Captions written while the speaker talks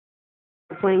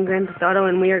playing Grand Theft Auto,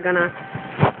 and we are gonna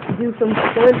do some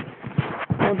stunts.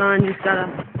 Hold on, just gotta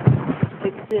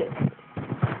fix it.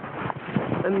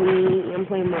 I'm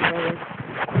playing my brother.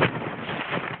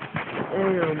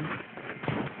 And,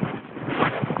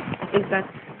 I think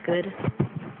that's good.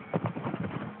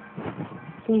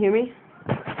 Can you hear me?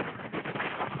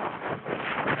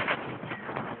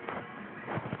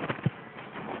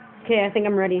 Okay, I think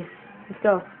I'm ready. Let's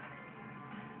go.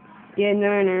 Yeah,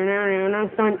 no,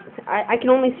 stunt. I can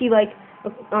only see like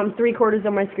 3/4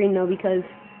 of my screen though because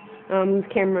this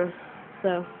camera.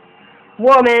 So,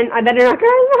 whoa, man, I better not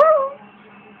crash.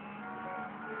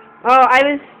 Oh,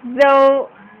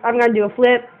 I'm gonna do a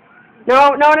flip. No,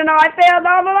 I failed.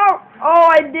 No. Oh,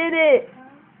 I did it.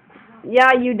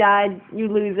 Yeah, you died, you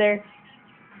loser.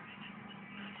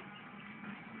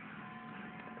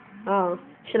 Oh,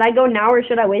 should I go now or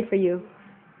should I wait for you?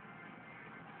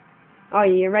 Oh,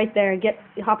 you're right there.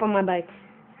 Hop on my bike.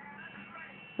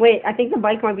 Wait, I think the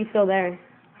bike might be still there.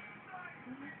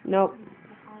 Nope.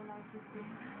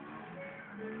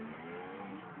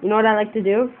 You know what I like to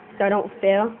do so I don't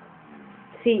fail?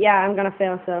 See, yeah, I'm gonna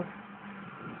fail. So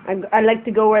I like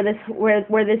to go where this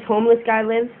homeless guy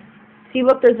lives. See,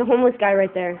 look, there's a homeless guy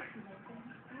right there.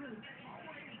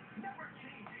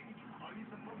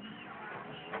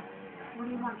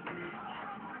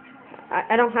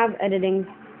 I don't have editing.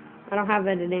 I don't have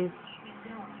editing.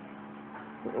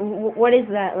 What is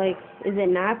that? Like, is it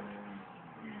an app?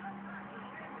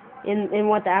 In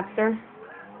what, the App Store?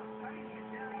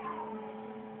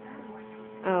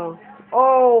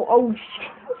 Oh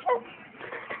shit.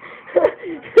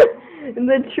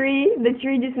 The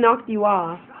tree just knocked you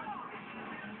off.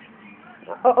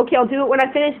 Oh, okay, I'll do it when I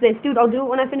finish this. Dude, I'll do it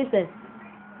when I finish this.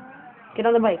 Get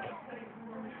on the bike.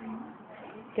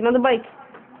 Get on the bike.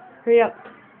 Hurry up.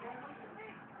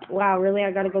 Wow, really?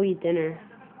 I gotta go eat dinner.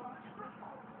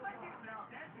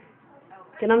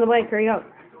 Get on the bike, hurry up.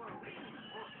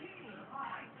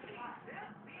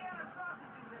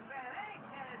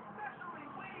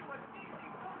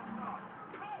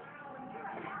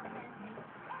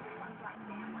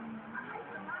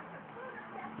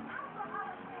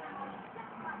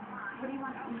 What do you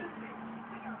want to eat?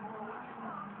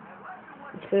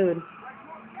 Food.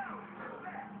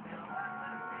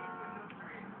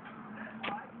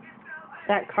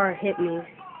 That car hit me.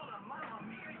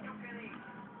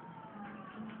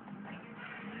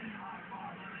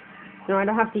 No, I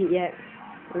don't have to eat yet.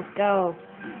 Let's go.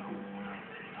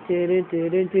 If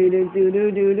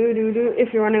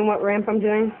you're wondering what ramp I'm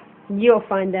doing, you'll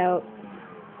find out.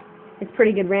 It's a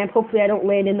pretty good ramp. Hopefully I don't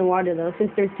lay it in the water though.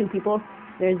 Since there's 2 people,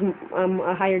 there's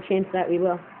a higher chance that we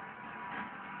will.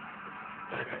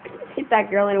 Hit that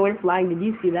girl and it went flying. Did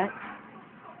you see that?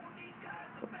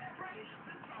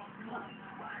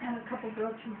 And a couple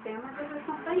grilled cheese sandwiches or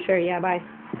something? Sure, yeah, bye.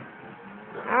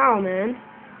 Ow, man.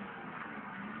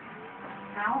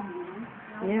 Ow, man.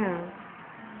 Yeah.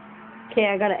 Okay,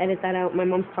 I gotta edit that out. My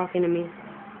mom's talking to me.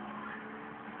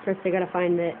 First, I gotta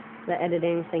find the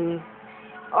editing thingy.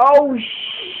 Oh,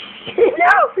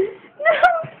 no! No!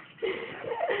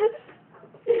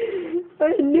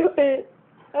 I knew it!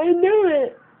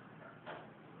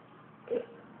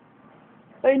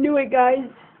 I knew it, guys.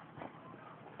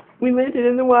 We landed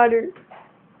in the water.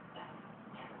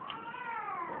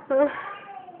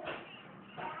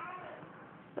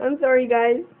 I'm sorry,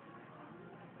 guys.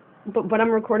 But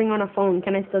I'm recording on a phone.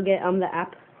 Can I still get the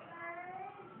app?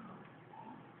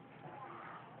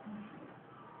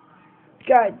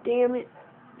 God damn it.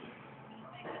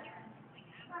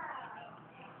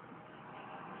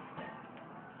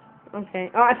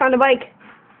 Okay. Oh, I found a bike.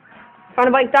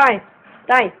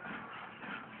 Die.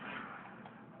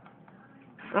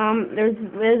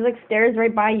 There's like stairs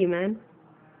right by you, man.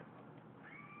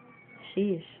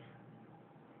 Sheesh.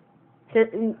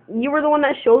 You were the one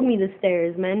that showed me the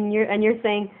stairs, man. You're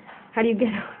saying, how do you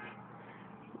get out?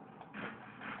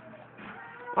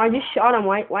 Oh, I just shot him.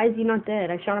 Why is he not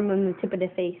dead? I shot him in the tip of the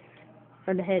face.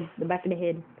 Or the head. The back of the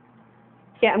head.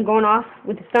 Okay, I'm going off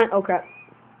with the stunt. Oh, crap.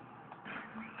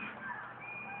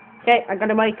 Okay, I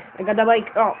got a bike.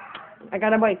 Oh, I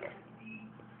got a bike.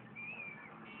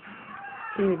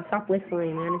 Dude, stop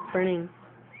whistling, man. It's burning.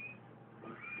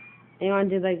 You want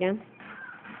to do that again?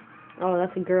 Oh,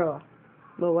 that's a girl.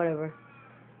 But whatever.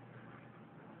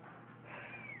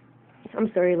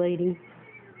 I'm sorry, lady.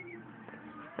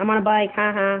 I'm on a bike,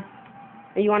 haha.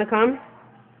 You want to come?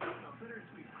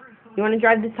 You want to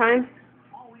drive this time?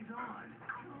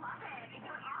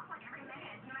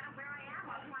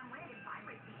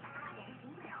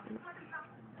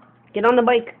 Get on the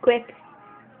bike, quick.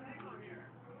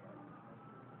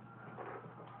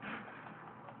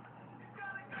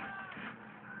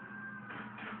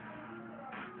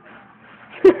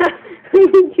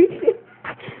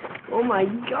 Oh my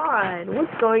god,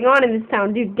 what's going on in this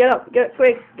town? Dude, get up, get up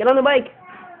quick, get on the bike.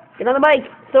 Get on the bike,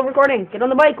 still recording. Get on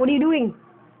the bike, what are you doing?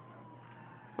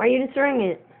 Why are you destroying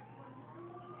it?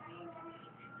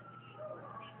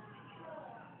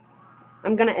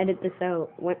 I'm gonna edit this out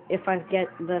if I get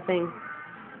the thing.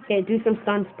 Okay, do some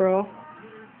stunts, bro.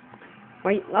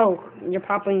 Why? Oh, you're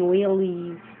popping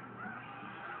wheelies.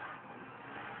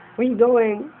 Where you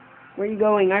going? Where you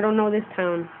going? I don't know this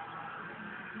town.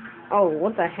 Oh,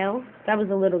 what the hell? That was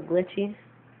a little glitchy.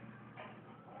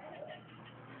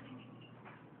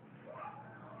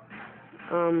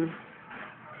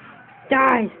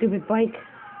 Die, stupid bike.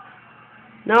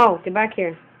 No, get back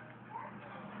here.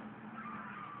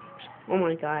 Oh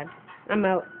my god. I'm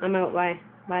out. Bye.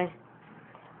 Bye.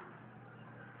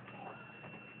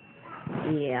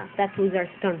 Yeah, that was our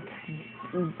stunt.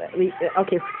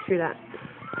 Okay, screw that.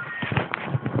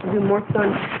 Do more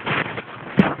stunts.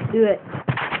 Do it.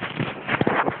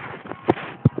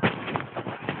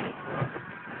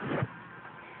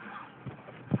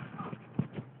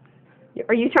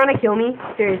 Are you trying to kill me?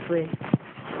 Seriously.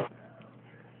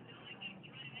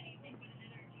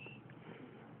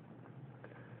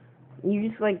 You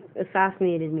just, like,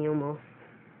 assassinated me almost.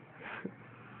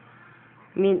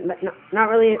 I mean, not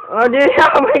really. Oh, dude.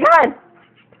 Oh, my God.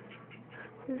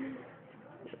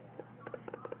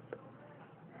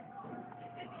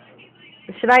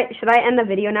 Should I end the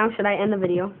video now? Should I end the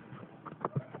video?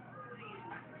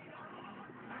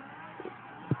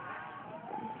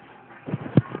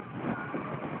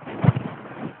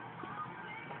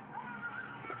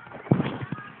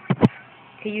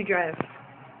 Okay, you drive.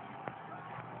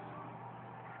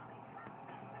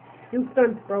 Do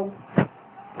stunts, bro.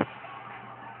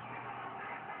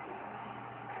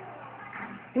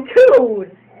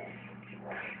 Dude!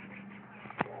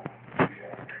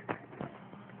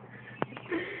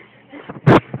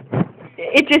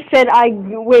 It just said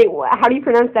wait, how do you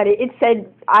pronounce that? It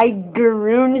said I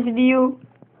garoonged you?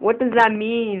 What does that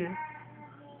mean?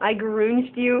 I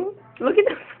garoonged you? Look at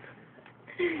the...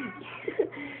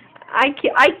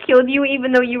 I killed you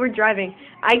even though you were driving.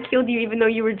 I killed you even though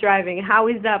you were driving. How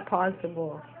is that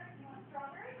possible?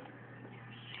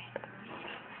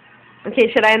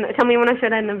 Okay, tell me when I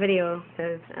should end the video,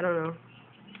 because I don't know.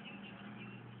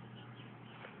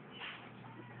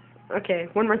 Okay,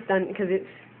 one more stunt, because it's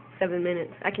 7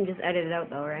 minutes. I can just edit it out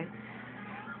though, right?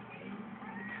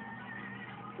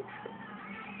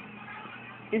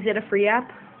 Is it a free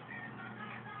app?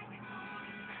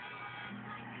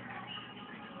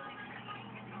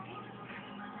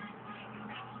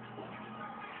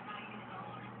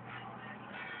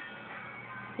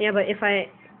 Yeah, but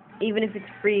even if it's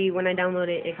free, when I download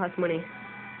it, it costs money.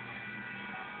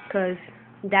 Because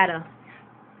data.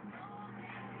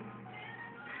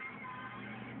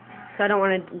 So I don't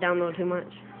want to download too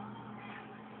much.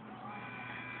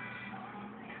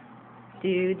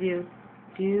 Do.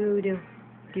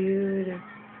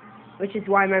 Which is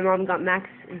why my mom got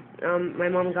my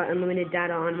mom got unlimited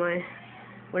data on my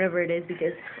whatever it is,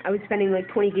 because I was spending like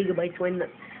 20 gigabytes when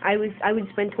I would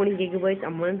spend 20 gigabytes a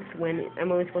month when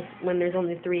when there's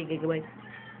only 3 gigabytes,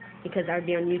 because I would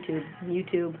be on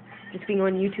YouTube. Just being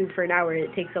on YouTube for an hour,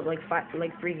 it takes up like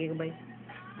 3 gigabytes.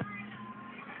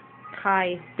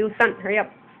 Hi, do a stunt, hurry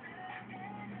up.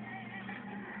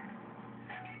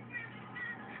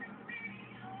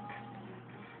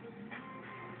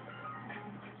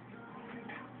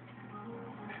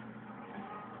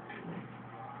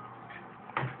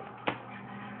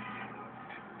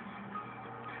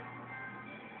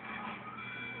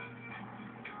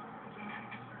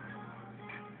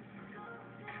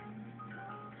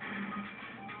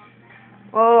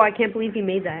 Oh, I can't believe you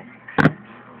made that.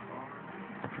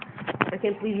 I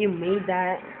can't believe you made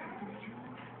that.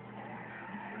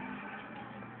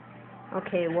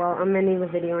 Okay, well, I'm ending the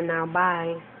video now.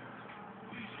 Bye.